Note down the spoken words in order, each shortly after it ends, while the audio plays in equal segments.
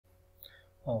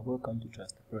Welcome to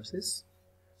Trust the Process.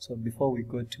 So before we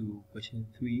go to question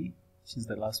 3, which is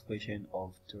the last question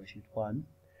of Tutorial Sheet 1,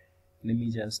 let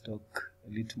me just talk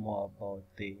a little more about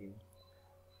the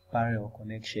parallel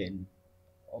connection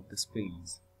of the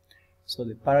springs. So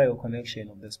the parallel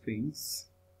connection of the springs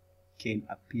can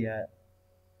appear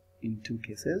in two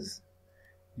cases.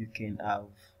 You can have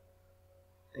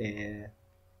a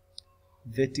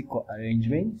vertical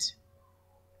arrangement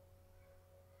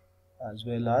as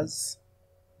well as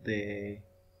the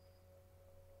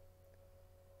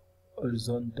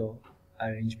horizontal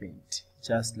arrangement,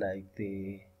 just like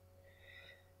the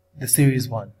series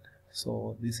 1.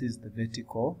 So this is the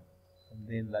vertical, and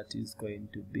then that is going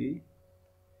to be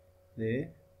the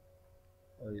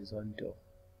horizontal,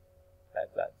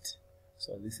 like that.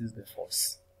 So this is the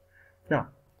force. Now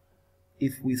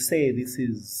if we say this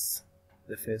is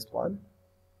the first one,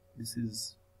 this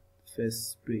is the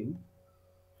first spring,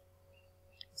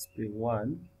 spring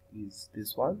 1 is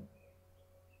this one,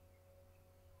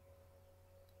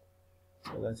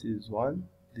 so that is 1,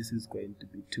 this is going to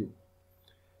be 2.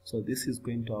 So this is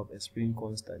going to have a spring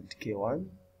constant K1,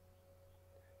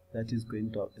 that is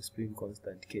going to have a spring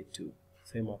constant K2.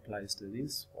 Same applies to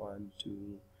this 1,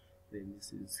 2, then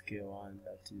this is K1,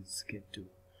 that is K2.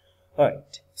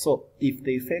 Alright, so if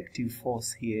the effective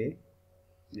force here,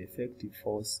 the effective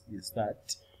force is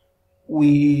that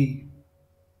we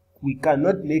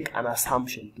cannot make an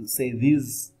assumption to say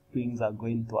these springs are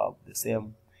going to have the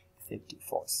same effective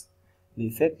force. The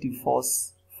effective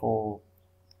force for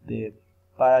the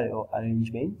parallel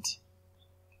arrangement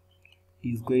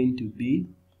is going to be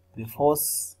the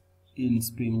force in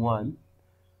spring 1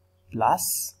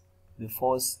 plus the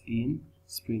force in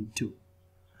spring 2.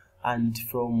 And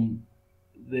from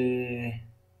the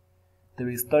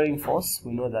restoring force,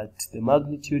 we know that the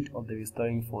magnitude of the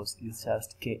restoring force is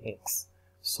just Kx.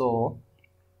 So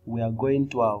we are going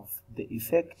to have the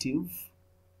effective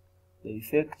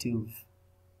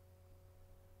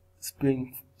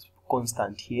spring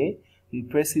constant here,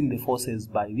 replacing the forces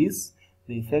by this,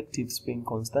 the effective spring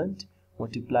constant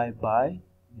multiplied by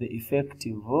the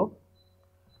effective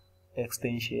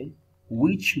extension,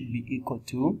 which should be equal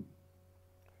to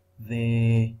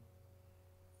the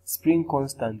spring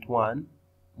constant 1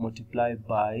 multiplied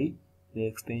by the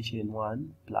extension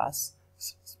 1 plus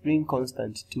spring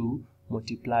constant 2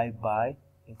 multiplied by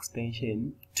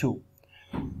extension 2.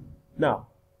 Now,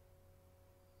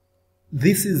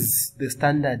 this is the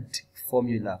standard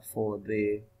formula for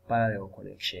the parallel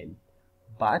connection,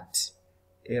 but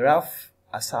a rough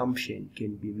assumption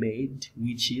can be made,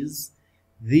 which is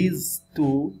these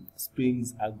two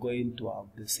springs are going to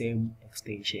have the same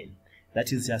extension.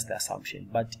 That is just the assumption,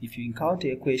 but if you encounter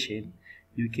a question,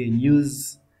 you can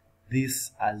use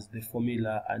this as the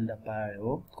formula under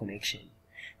parallel connection.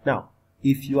 Now,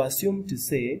 if you assume to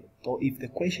say, or if the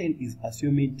question is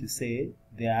assuming to say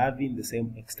they are having the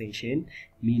same extension,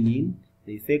 meaning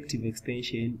the effective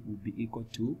extension will be equal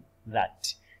to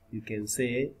that, you can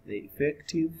say the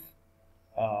effective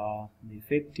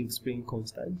spring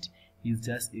constant is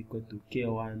just equal to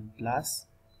K1 plus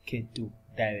K2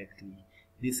 directly.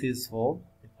 This is for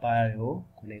the parallel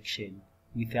connection,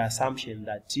 with the assumption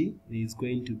that there is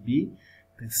going to be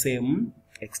the same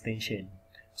extension.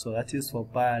 So that is for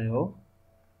parallel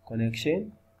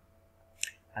connection.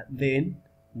 And then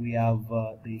we have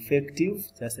the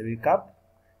effective, just a recap,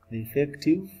 the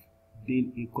effective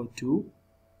being equal to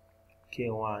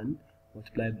K1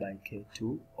 multiplied by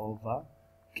K2 over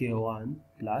K1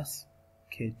 plus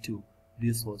K2.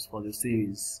 This was for the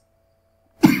series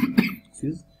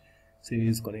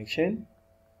series connection.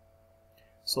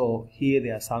 So here the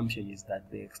assumption is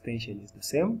that the extension is the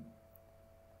same,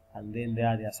 and then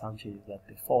there the assumption is that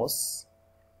the force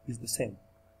is the same.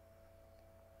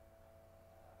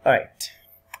 Alright,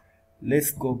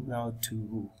 let's go now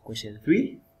to question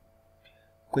 3.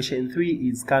 Question 3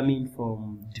 is coming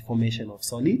from deformation of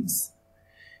solids,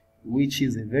 which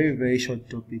is a very short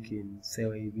topic in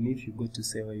CEWE. Even if you go to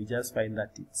CEWE, you just find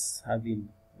that it's having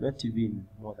not even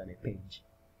more than a page.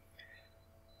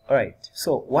 Alright,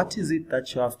 so what is it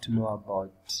that you have to know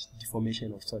about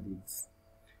deformation of solids?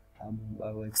 I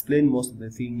will explain most of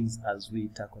the things as we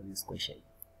tackle this question.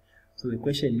 So the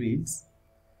question reads,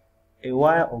 a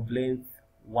wire of length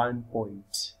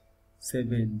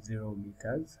 1.70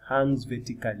 meters hangs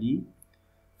vertically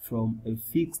from a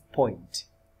fixed point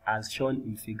as shown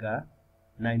in figure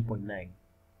 9.9.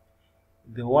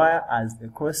 The wire has a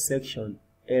cross-section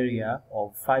area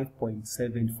of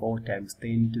 5.74 times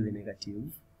 10 to the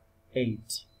negative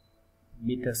 8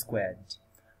 meters squared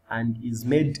and is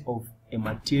made of a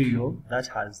material that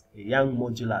has a Young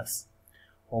modulus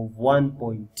of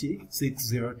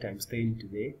 1.60 times 10 to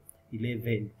the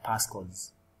 11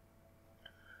 pascals.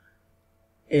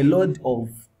 A load of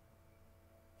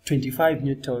 25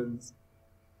 newtons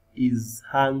is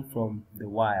hung from the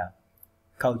wire.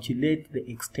 Calculate the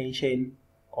extension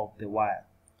of the wire.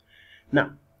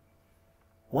 Now,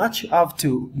 what you have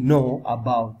to know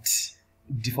about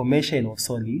deformation of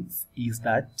solids is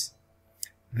that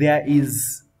there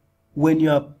is, when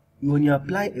you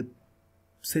apply a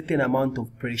certain amount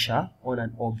of pressure on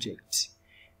an object,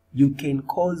 you can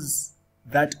cause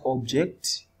that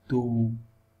object to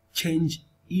change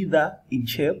either in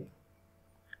shape,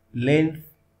 length,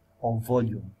 or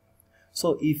volume.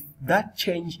 So if that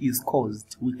change is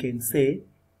caused, we can say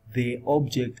the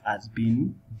object has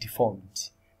been deformed.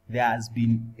 There has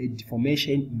been a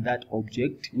deformation in that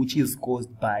object which is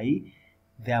caused by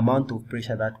the amount of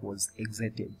pressure that was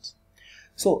exerted.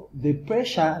 So the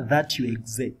pressure that you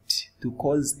exert to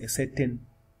cause a certain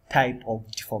type of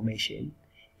deformation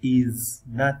is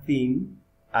nothing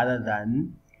other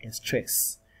than a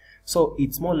stress. So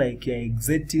it's more like you're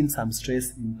exerting some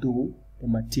stress into the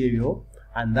material,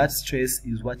 and that stress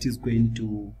is what is going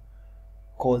to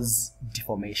cause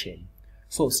deformation.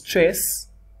 So stress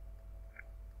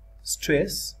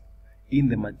in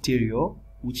the material,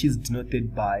 which is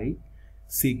denoted by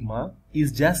sigma,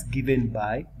 is just given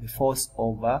by the force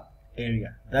over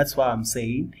area. That's why I'm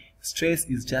saying stress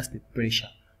is just the pressure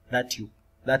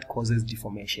that causes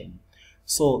deformation.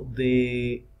 So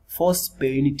the force per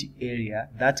unit area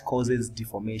that causes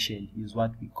deformation is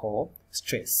what we call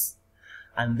stress.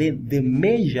 And then the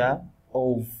measure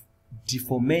of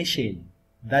deformation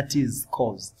that is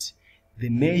caused, the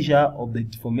measure of the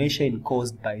deformation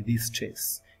caused by this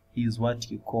stress is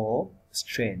what you call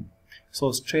strain.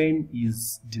 So strain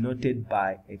is denoted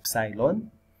by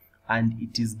epsilon, and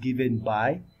it is given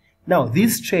by, now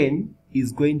this strain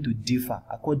is going to differ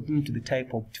according to the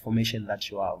type of deformation that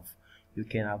you have. You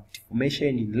can have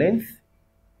deformation in length,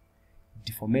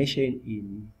 deformation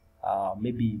in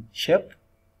maybe shape,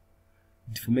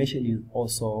 deformation is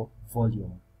also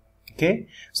volume. Okay,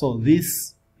 so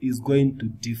this is going to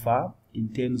differ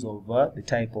in terms of the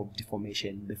type of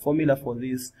deformation. The formula for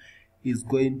this is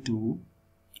going to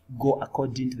go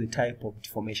according to the type of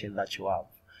deformation that you have.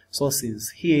 So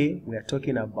since here we are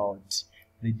talking about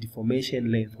the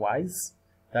deformation lengthwise,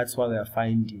 that's why we are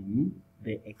finding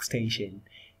the extension.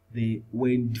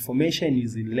 When deformation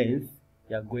is in length,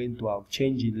 you are going to have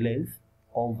change in length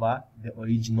over the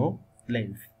original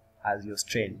length as your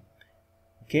strain.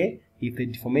 Okay, if the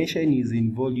deformation is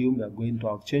in volume, you are going to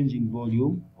have change in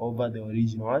volume over the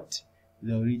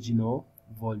original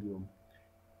volume,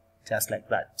 just like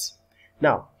that.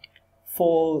 Now,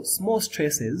 for small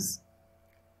stresses,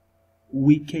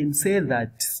 we can say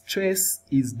that stress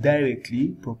is directly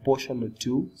proportional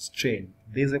to strain.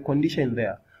 There's a condition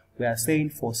there. We are saying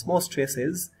for small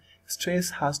stresses, stress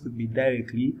has to be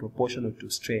directly proportional to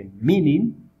strain,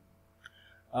 meaning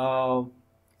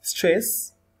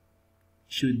stress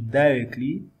should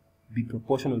directly be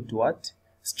proportional to what?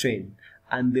 Strain.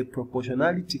 And the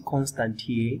proportionality constant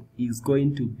here is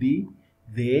going to be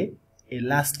the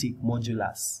elastic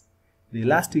modulus. The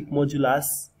elastic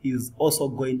modulus is also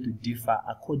going to differ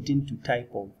according to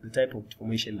the type of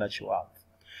deformation that you have.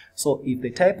 So if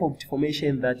the type of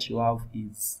deformation that you have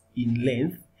is in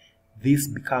length, this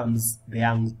becomes the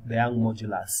Young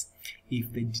modulus.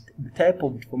 If the type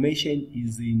of deformation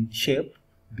is in shape,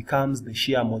 becomes the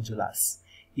shear modulus.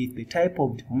 If the type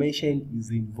of deformation is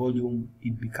in volume,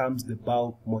 it becomes the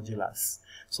bulk modulus.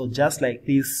 So just like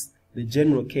this, the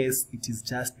general case, it is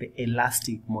just the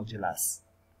elastic modulus.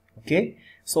 Okay,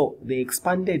 so the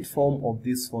expanded form of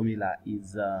this formula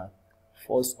is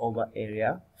force over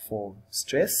area for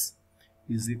stress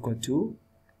is equal to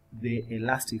the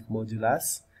elastic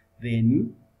modulus.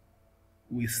 Then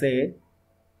we say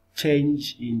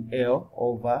change in L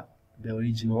over the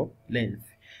original length.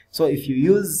 So if you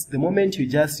use, the moment you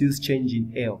just use change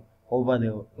in L over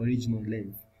the original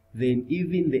length, then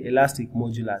even the elastic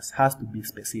modulus has to be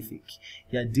specific.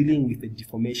 You are dealing with a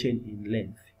deformation in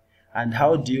length. And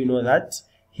how do you know that?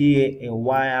 Here a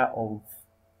wire of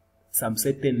some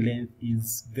certain length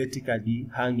is vertically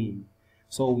hanging.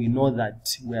 So we know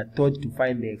that we are taught to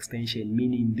find the extension,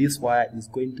 meaning this wire is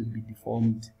going to be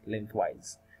deformed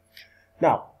lengthwise.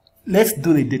 Now, let's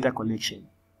do the data collection.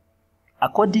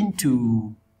 According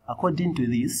to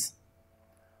this,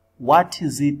 what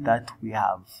is it that we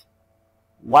have?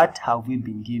 What have we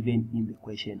been given in the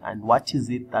question, and what is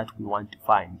it that we want to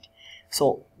find?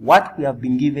 So what we have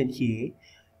been given here,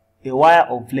 a wire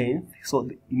of length, so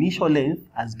the initial length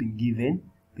has been given.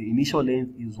 The initial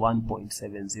length is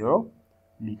 1.70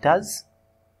 meters.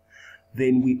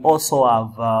 Then we also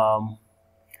have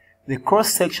the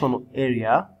cross-sectional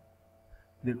area.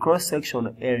 The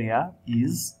cross-sectional area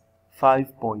is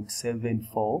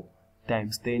 5.74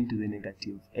 times 10 to the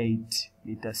negative 8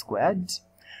 meters squared.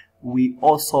 We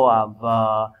also have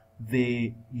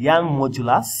the Young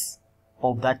modulus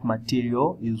of that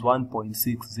material is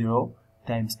 1.60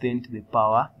 times 10 to the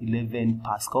power 11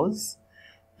 pascals.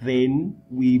 Then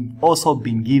we've also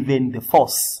been given the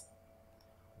force,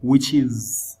 which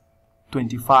is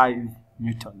 25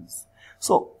 newtons.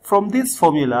 So from this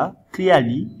formula,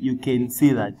 clearly you can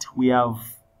see that we have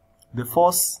the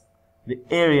force, the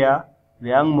area, the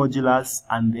Young modulus,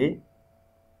 and the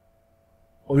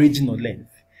original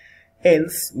length.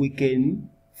 Else, we can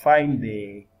find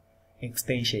the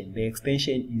extension. The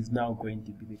extension is now going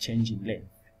to be the change in length.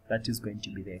 That is going to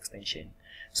be the extension.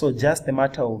 So just a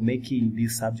matter of making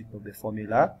this subject of the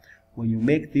formula. When you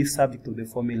make this subject of the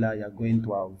formula, you are going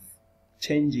to have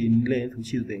change in length,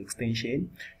 which is the extension,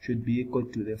 should be equal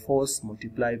to the force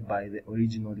multiplied by the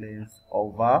original length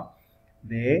over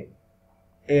the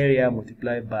area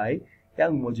multiplied by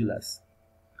Young modulus.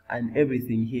 And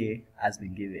everything here has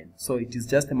been given. So it is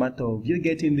just a matter of you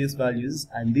getting these values,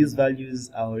 and these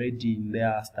values are already in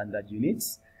their standard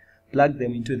units. Plug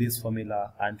them into this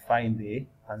formula and find the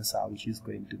answer, which is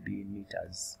going to be in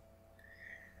meters.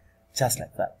 Just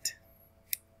like that.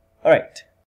 Alright.